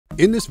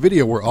In this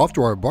video, we're off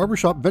to our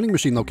barbershop vending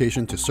machine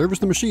location to service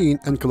the machine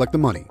and collect the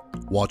money.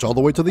 Watch all the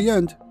way to the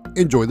end.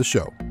 Enjoy the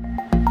show.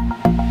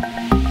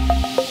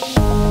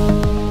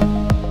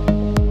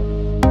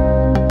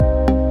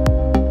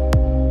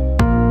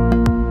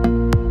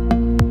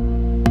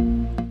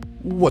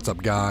 What's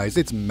up guys,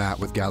 it's Matt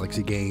with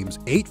Galaxy Games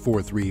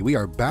 843. We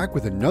are back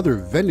with another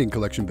vending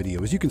collection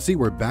video. As you can see,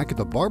 we're back at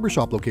the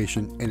barbershop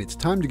location and it's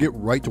time to get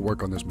right to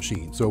work on this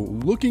machine. So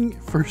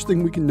first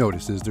thing we can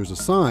notice is there's a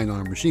sign on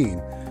our machine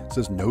that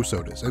says no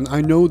sodas. And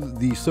I know that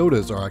the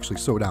sodas are actually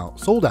sold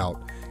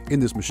out in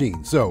this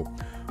machine. So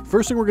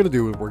first thing we're going to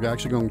do is we're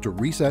actually going to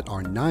reset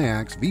our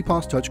Nayax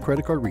VPOS Touch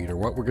credit card reader.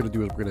 What we're going to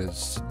do is we're going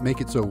to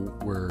make it so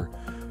we're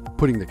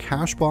putting the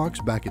cash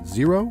box back at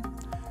 0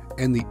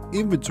 and the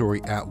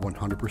inventory at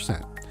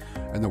 100%.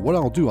 And then what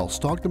I'll do, I'll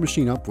stock the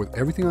machine up with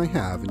everything I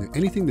have, and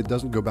anything that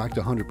doesn't go back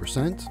to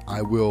 100%,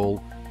 I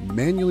will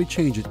manually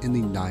change it in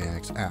the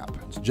Nayax app.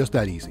 It's just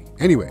that easy.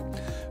 Anyway,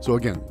 so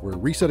again, we're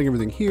resetting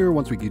everything here.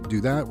 Once we do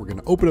that, we're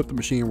gonna open up the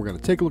machine, we're gonna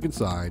take a look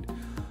inside.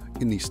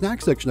 In the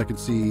snack section, I can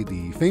see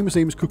the Famous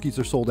Amos cookies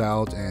are sold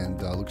out,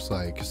 and looks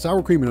like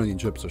sour cream and onion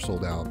chips are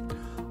sold out.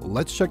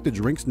 Let's check the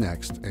drinks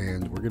next,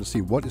 and we're gonna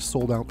see what is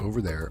sold out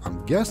over there.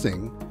 I'm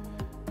guessing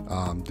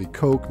the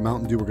Coke,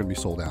 Mountain Dew are going to be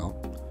sold out.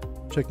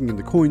 Checking in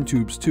the coin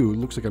tubes too. It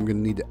looks like I'm going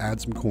to need to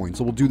add some coins.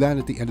 So we'll do that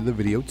at the end of the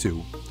video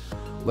too.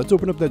 Let's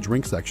open up that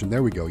drink section.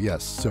 There we go.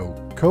 Yes. So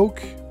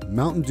Coke,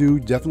 Mountain Dew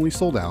definitely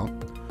sold out.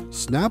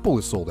 Snapple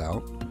is sold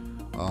out.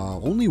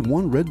 Only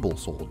one Red Bull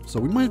sold. So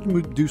we might have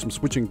to do some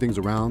switching things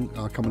around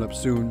coming up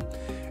soon.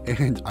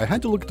 And I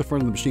had to look at the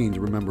front of the machine to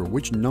remember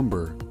which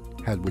number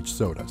had which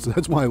soda. So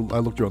that's why I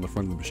looked around the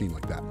front of the machine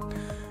like that.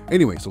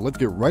 Anyway, so let's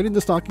get right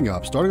into stocking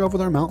up. Starting off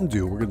with our Mountain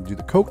Dew, we're going to do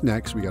the Coke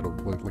next. We got to,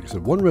 like I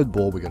said, one Red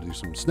Bull. We got to do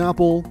some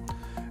Snapple.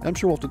 And I'm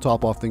sure we'll have to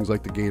top off things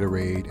like the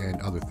Gatorade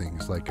and other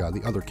things like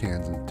the other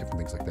cans and different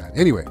things like that.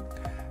 Anyway,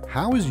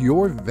 how is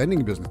your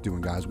vending business doing,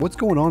 guys? What's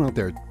going on out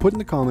there? Put in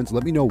the comments.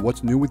 Let me know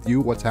what's new with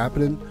you, what's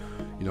happening.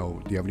 You know,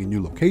 do you have any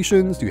new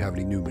locations? Do you have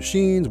any new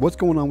machines? What's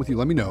going on with you?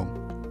 Let me know.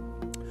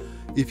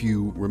 If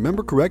you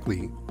remember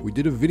correctly, we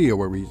did a video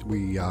where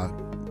we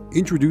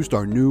introduced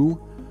our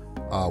new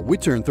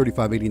Wittern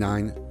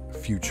 3589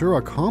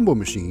 Futura combo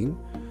machine.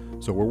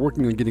 So we're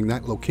working on getting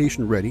that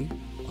location ready.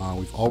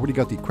 We've already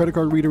got the credit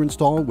card reader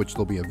installed, which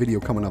there'll be a video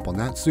coming up on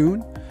that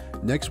soon.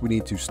 Next, we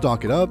need to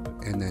stock it up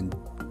and then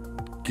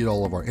get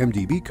all of our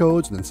MDB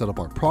codes and then set up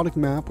our product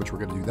map, which we're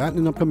going to do that in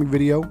an upcoming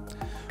video.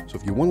 So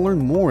if you want to learn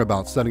more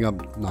about setting up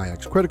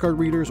Nayax credit card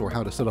readers or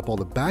how to set up all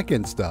the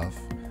back-end stuff,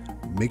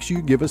 make sure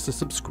you give us a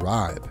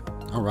subscribe.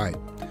 All right.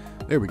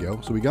 There we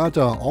go. So we got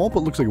all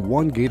but looks like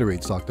one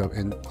Gatorade stocked up,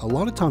 and a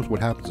lot of times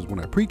what happens is when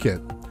I pre-kit,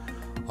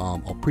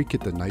 I'll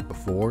pre-kit the night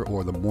before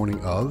or the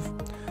morning of,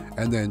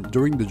 and then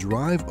during the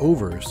drive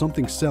over, if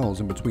something sells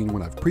in between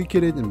when I've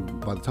pre-kitted and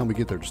by the time we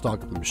get there to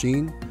stock up the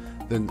machine,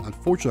 then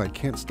unfortunately I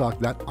can't stock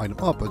that item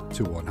up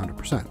to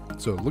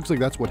 100%. So it looks like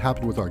that's what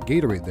happened with our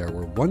Gatorade there.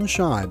 We're one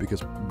shy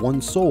because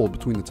one sold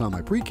between the time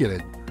I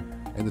pre-kitted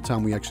and the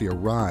time we actually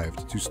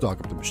arrived to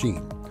stock up the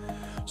machine.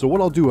 So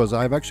what I'll do is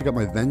I've actually got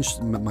my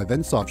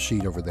Vensoft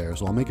sheet over there,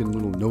 so I'll make a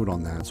little note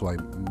on that. So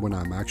when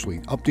I'm actually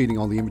updating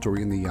all the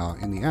inventory in the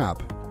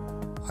app,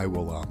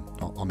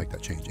 I'll make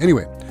that change.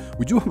 Anyway,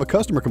 we do have a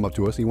customer come up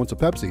to us. He wants a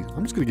Pepsi.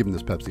 I'm just going to give him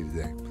this Pepsi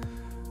today.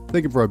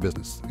 Thank him for our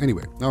business.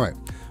 Anyway, all right.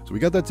 So we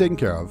got that taken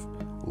care of.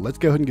 Let's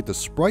go ahead and get the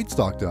Sprite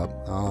stocked up.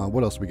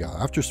 What else we got?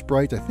 After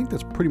Sprite, I think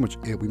that's pretty much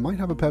it. We might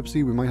have a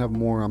Pepsi. We might have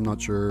more. I'm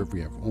not sure if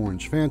we have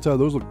Orange Fanta.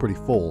 Those look pretty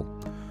full.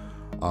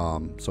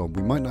 So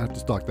we might not have to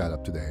stock that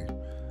up today.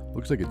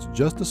 Looks like it's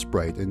just a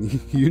Sprite,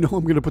 and you know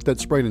I'm going to put that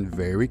Sprite in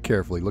very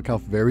carefully. Look how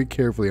very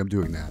carefully I'm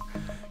doing that.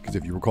 Because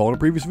if you recall in a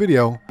previous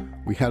video,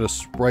 we had a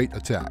Sprite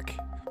attack.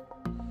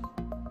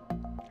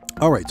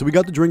 Alright, so we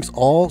got the drinks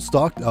all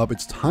stocked up.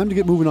 It's time to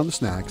get moving on the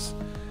snacks.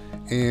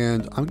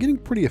 And I'm getting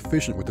pretty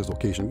efficient with this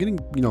location. I'm getting,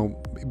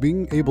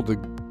 being able to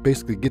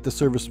basically get the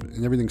service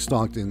and everything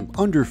stocked in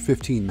under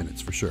 15 minutes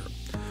for sure.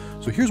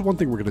 So here's one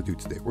thing we're going to do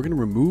today. We're going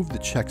to remove the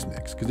Chex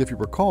Mix. Because if you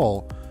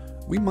recall,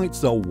 we might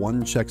sell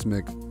one Chex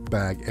Mix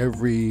bag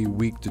every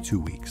week to 2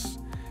 weeks.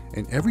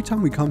 And every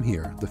time we come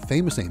here, the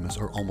Famous Amos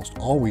are almost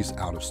always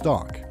out of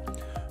stock.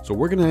 So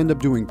we're going to end up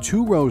doing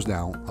 2 rows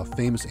now of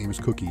Famous Amos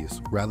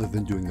cookies rather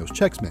than doing those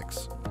Chex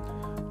Mix.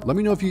 Let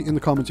me know if you in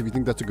the comments if you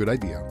think that's a good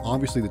idea.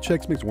 Obviously the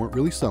Chex Mix weren't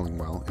really selling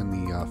well, and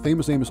the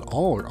Famous Amos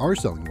all are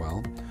selling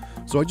well.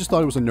 So I just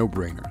thought it was a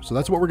no-brainer. So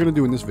that's what we're going to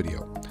do in this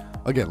video.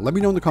 Again, let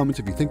me know in the comments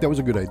if you think that was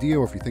a good idea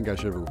or if you think I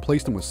should have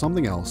replaced them with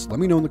something else. Let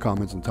me know in the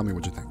comments and tell me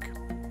what you think.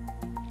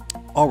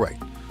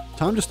 Alright,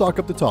 time to stock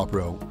up the top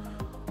row.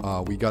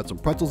 We got some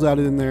pretzels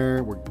added in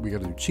there. We got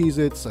to do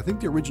Cheez-Its. I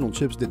think the original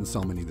chips didn't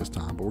sell many this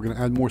time, but we're going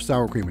to add more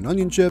sour cream and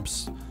onion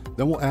chips.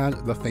 Then we'll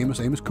add the Famous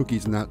Amos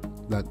cookies in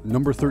that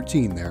number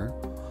 13 there.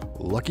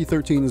 Lucky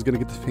 13 is going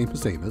to get the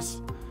Famous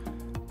Amos.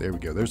 There we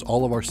go. There's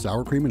all of our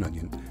sour cream and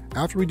onion.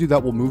 After we do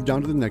that, we'll move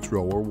down to the next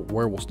row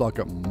where we'll stock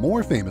up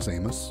more Famous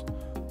Amos,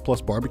 plus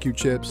barbecue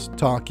chips,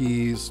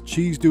 Takis,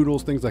 cheese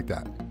doodles, things like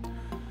that.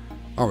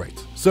 All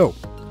right, so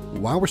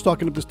while we're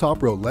stocking up this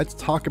top row, let's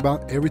talk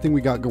about everything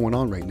we got going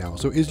on right now.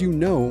 So as you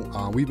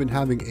know, we've been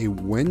having a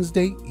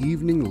Wednesday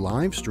evening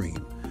live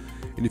stream.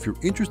 And if you're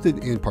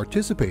interested in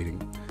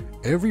participating,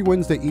 every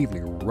Wednesday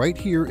evening right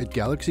here at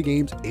Galaxy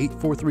Games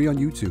 843 on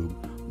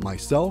YouTube,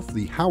 myself,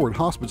 the Howard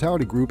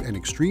Hospitality Group, and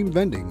Extreme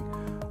Vending,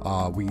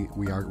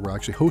 we're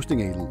actually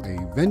hosting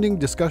a vending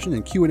discussion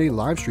and Q&A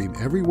live stream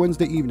every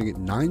Wednesday evening at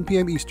 9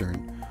 p.m.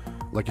 Eastern.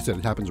 Like I said,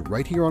 it happens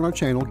right here on our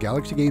channel,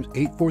 Galaxy Games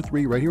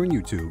 843, right here on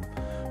YouTube.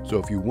 So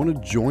if you want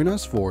to join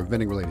us for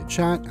vending related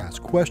chat,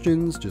 ask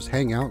questions, just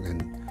hang out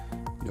and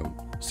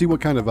see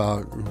what kind of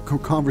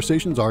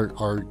conversations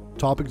our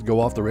topics go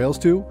off the rails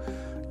to,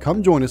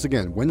 come join us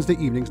again Wednesday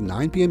evenings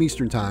 9 p.m.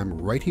 Eastern time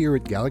right here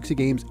at Galaxy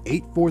Games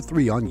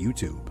 843 on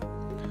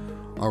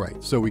YouTube.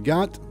 Alright, so we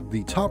got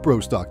the top row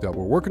stocked up.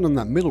 We're working on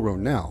that middle row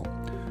now.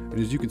 And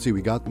as you can see,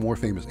 we got more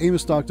Famous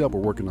Amos stocked up.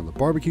 We're working on the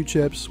barbecue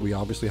chips. We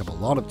obviously have a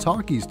lot of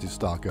Takis to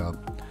stock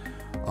up.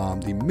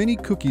 The mini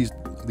cookies,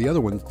 the other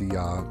ones,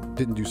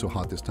 didn't do so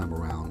hot this time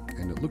around.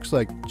 And it looks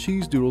like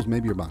cheese doodles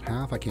maybe are about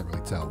half. I can't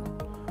really tell.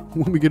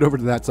 When we get over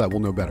to that side,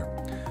 we'll know better.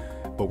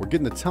 But we're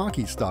getting the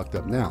Takis stocked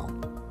up now.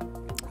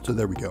 So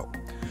there we go.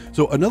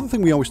 So another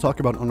thing we always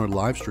talk about on our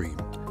live stream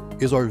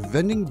is our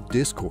vending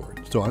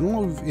Discord. So I don't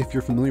know if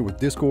you're familiar with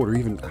Discord or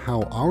even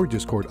how our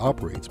Discord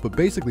operates, but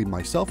basically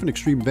myself and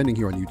Extreme Vending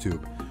here on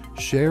YouTube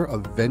share a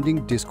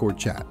vending Discord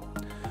chat.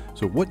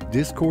 So what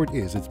Discord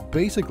is, it's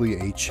basically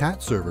a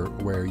chat server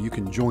where you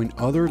can join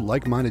other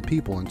like-minded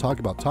people and talk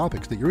about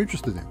topics that you're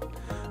interested in.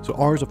 So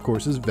ours, of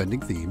course, is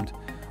vending themed.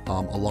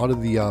 A lot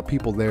of the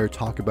people there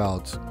talk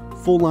about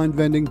full line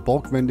vending,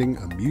 bulk vending,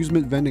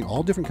 amusement vending,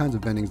 all different kinds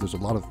of vendings. There's a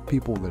lot of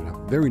people that have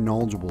very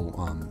knowledgeable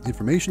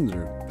information that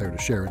are there to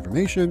share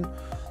information.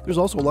 There's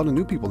also a lot of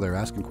new people there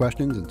asking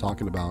questions and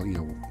talking about,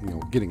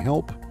 getting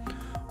help.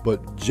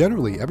 But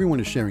generally, everyone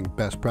is sharing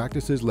best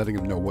practices, letting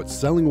them know what's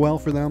selling well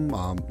for them,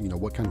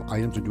 what kind of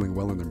items are doing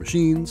well in their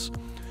machines.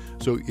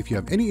 So if you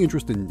have any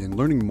interest in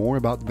learning more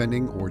about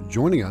vending or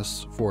joining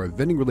us for a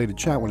vending related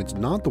chat when it's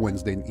not the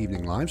Wednesday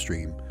evening live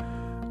stream,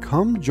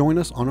 come join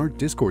us on our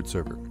Discord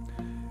server.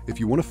 If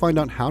you want to find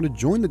out how to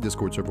join the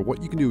Discord server,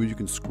 what you can do is you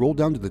can scroll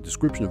down to the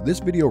description of this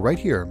video right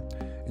here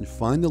and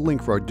find the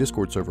link for our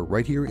Discord server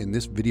right here in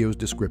this video's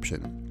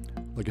description.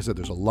 Like I said,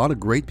 there's a lot of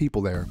great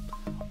people there,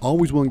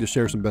 always willing to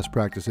share some best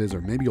practices,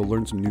 or maybe you'll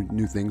learn some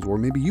new things, or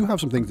maybe you have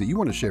some things that you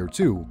want to share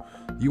too,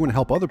 you want to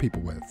help other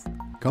people with.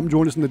 Come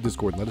join us in the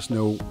Discord and let us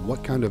know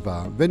what kind of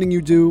vending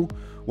you do,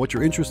 what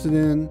you're interested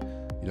in,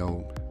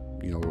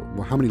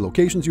 how many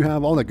locations you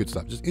have, all that good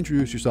stuff. Just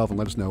introduce yourself and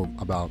let us know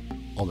about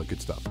all that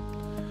good stuff.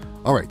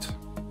 All right,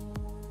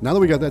 now that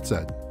we got that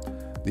said,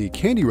 the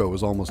candy row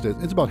is almost,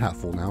 it's about half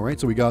full now, right?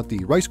 So we got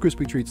the Rice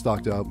Krispie treats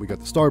stocked up, we got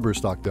the Starburst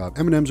stocked up,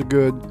 M&Ms are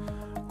good,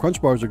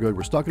 Crunch Bars are good,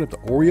 we're stocking up the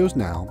Oreos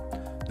now,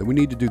 then we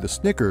need to do the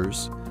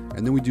Snickers,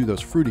 and then we do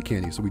those fruity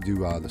candies. So we do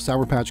the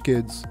Sour Patch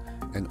Kids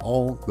and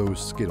all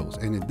those Skittles.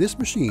 And in this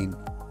machine,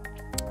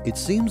 it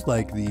seems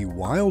like the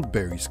Wild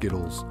Berry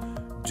Skittles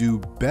do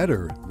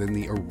better than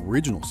the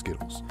original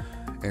Skittles.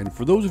 And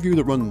for those of you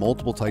that run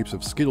multiple types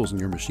of Skittles in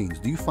your machines,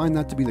 do you find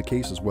that to be the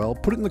case as well?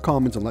 Put it in the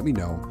comments and let me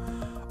know.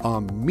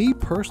 Me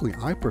personally,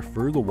 I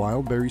prefer the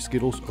Wild Berry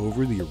Skittles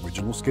over the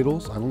original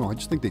Skittles. I don't know, I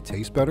just think they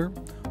taste better.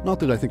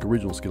 Not that I think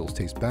original Skittles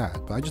taste bad,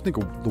 but I just think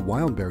the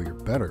Wild Berry are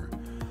better.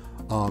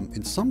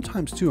 And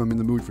sometimes too, I'm in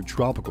the mood for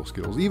tropical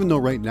Skittles, even though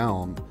right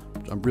now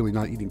I'm really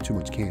not eating too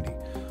much candy.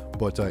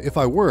 But if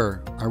I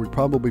were, I would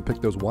probably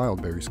pick those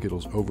Wild Berry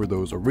Skittles over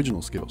those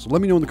original Skittles. So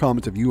let me know in the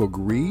comments if you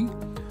agree.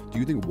 Do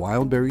you think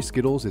Wild Berry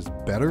Skittles is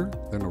better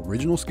than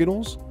original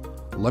Skittles?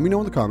 Let me know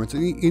in the comments.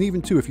 And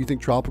even too, if you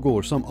think tropical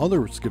or some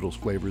other Skittles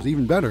flavor is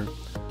even better,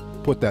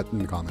 put that in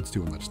the comments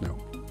too and let us know.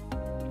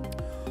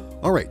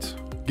 All right,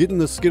 getting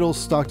the Skittles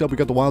stocked up. We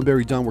got the Wild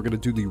Berry done. We're going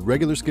to do the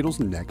regular Skittles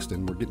next,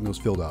 and we're getting those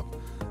filled up.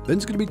 Then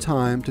it's going to be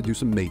time to do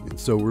some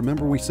maintenance. So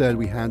remember we said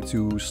we had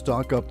to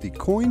stock up the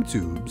coin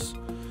tubes.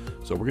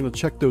 So we're going to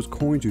check those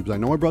coin tubes. I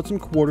know I brought some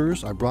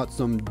quarters. I brought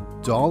some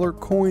dollar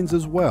coins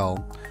as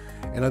well.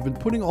 And I've been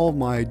putting all of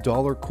my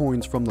dollar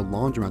coins from the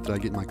laundromat that I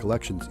get in my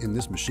collections in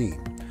this machine.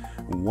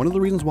 One of the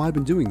reasons why I've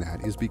been doing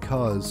that is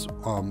because,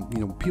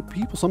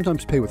 people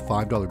sometimes pay with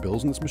 $5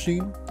 bills in this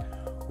machine.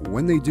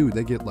 When they do,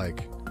 they get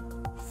like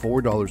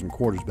 $4 and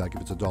quarters back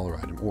if it's a dollar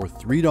item, or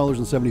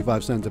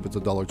 $3.75 if it's a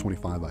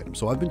 $1.25 item.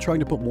 So I've been trying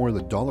to put more of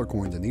the dollar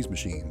coins in these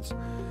machines.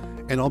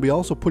 And I'll be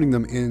also putting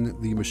them in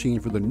the machine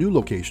for the new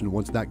location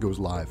once that goes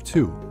live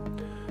too.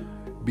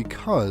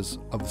 Because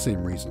of the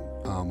same reason.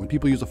 When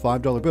people use a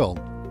 $5 bill,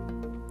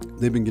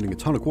 they've been getting a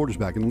ton of quarters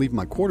back and leaving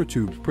my quarter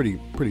tubes pretty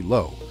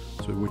low.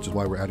 So, which is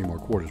why we're adding more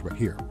quarters right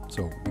here.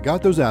 So we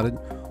got those added.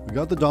 We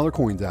got the dollar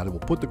coins added. We'll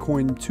put the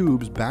coin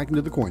tubes back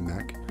into the coin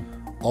mech.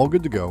 All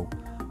good to go.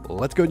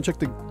 Let's go ahead and check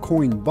the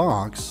coin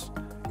box.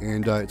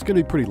 And it's going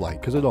to be pretty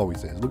light because it always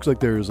is. It looks like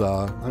there's,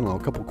 I don't know, a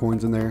couple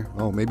coins in there.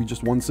 Oh, maybe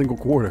just one single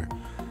quarter.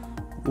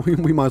 We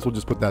might as well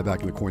just put that back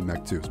in the coin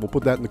mech too. So we'll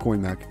put that in the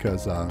coin mech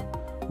because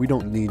we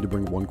don't need to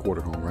bring one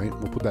quarter home, right?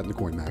 We'll put that in the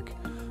coin mech.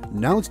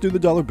 Now let's do the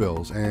dollar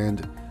bills.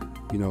 And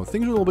You know,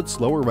 things are a little bit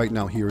slower right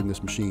now here in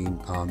this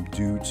machine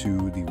due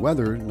to the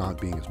weather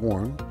not being as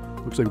warm.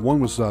 Looks like one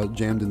was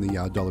jammed in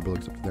the dollar bill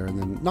up there, and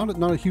then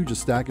not a huge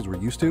stack as we're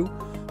used to,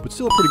 but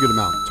still a pretty good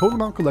amount. Total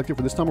amount collected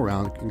for this time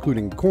around,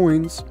 including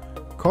coins,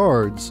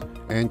 cards,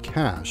 and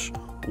cash,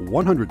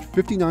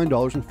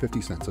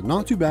 $159.50. So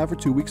not too bad for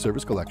 2 week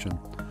service collection.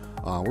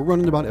 We're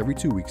running about every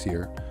 2 weeks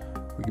here.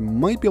 We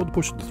might be able to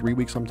push it to 3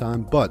 weeks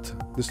sometime, but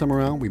this time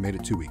around we made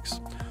it 2 weeks.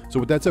 So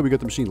with that said, we got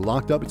the machine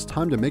locked up. It's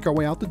time to make our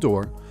way out the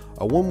door.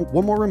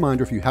 One more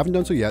reminder, if you haven't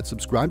done so yet,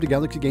 subscribe to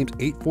Galaxy Games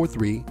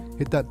 843,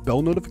 hit that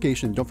bell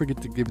notification, and don't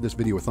forget to give this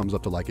video a thumbs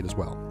up to like it as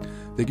well.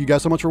 Thank you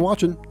guys so much for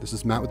watching. This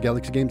is Matt with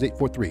Galaxy Games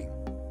 843.